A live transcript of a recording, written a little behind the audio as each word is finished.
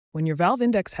When your valve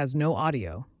index has no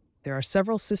audio, there are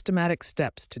several systematic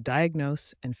steps to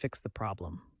diagnose and fix the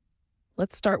problem.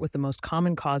 Let's start with the most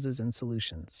common causes and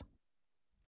solutions.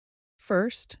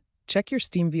 First, check your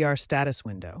SteamVR status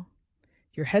window.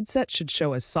 Your headset should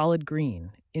show as solid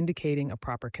green, indicating a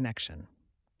proper connection.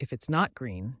 If it's not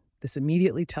green, this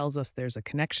immediately tells us there's a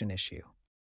connection issue.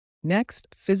 Next,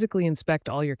 physically inspect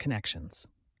all your connections.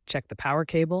 Check the power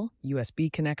cable, USB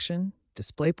connection,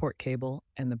 DisplayPort cable,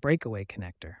 and the breakaway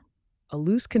connector. A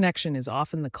loose connection is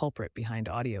often the culprit behind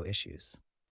audio issues.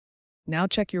 Now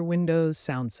check your Windows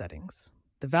sound settings.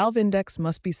 The valve index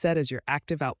must be set as your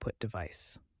active output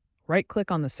device.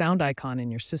 Right-click on the sound icon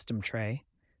in your system tray,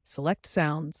 select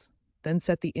Sounds, then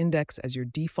set the index as your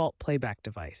default playback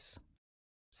device.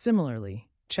 Similarly,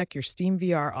 check your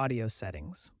SteamVR audio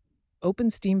settings. Open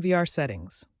SteamVR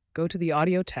settings, go to the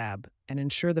Audio tab, and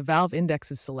ensure the valve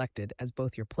index is selected as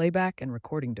both your playback and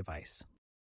recording device.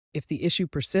 If the issue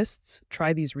persists,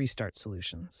 try these restart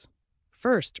solutions.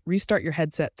 First, restart your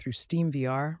headset through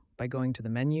SteamVR by going to the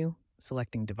menu,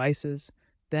 selecting Devices,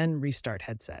 then Restart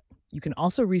Headset. You can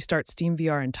also restart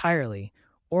SteamVR entirely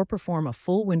or perform a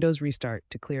full Windows restart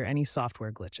to clear any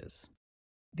software glitches.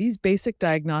 These basic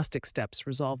diagnostic steps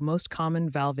resolve most common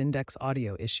valve index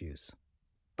audio issues.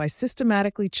 By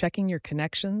systematically checking your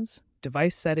connections,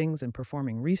 device settings, and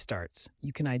performing restarts,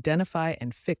 you can identify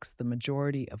and fix the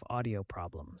majority of audio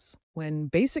problems. When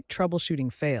basic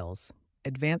troubleshooting fails,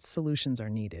 advanced solutions are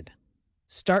needed.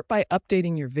 Start by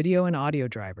updating your video and audio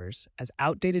drivers, as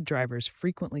outdated drivers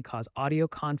frequently cause audio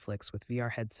conflicts with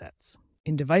VR headsets.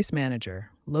 In Device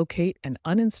Manager, locate and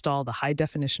uninstall the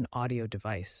high-definition audio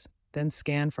device, then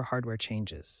scan for hardware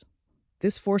changes.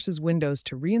 This forces Windows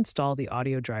to reinstall the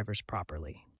audio drivers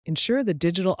properly. Ensure the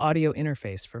digital audio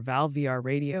interface for Valve VR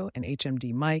Radio and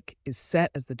HMD mic is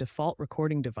set as the default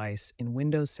recording device in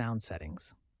Windows sound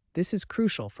settings. This is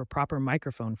crucial for proper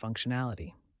microphone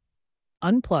functionality.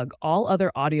 Unplug all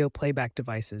other audio playback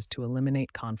devices to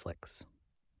eliminate conflicts.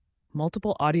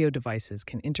 Multiple audio devices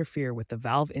can interfere with the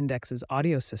valve index's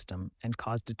audio system and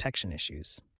cause detection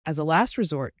issues. As a last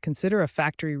resort, consider a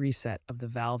factory reset of the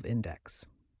valve index.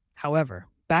 However,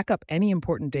 back up any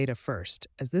important data first,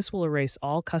 as this will erase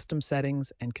all custom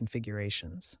settings and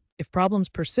configurations. If problems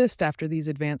persist after these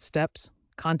advanced steps,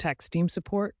 contact Steam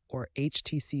support or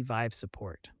HTC Vive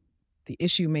support. The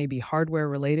issue may be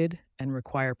hardware-related and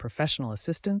require professional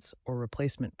assistance or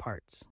replacement parts.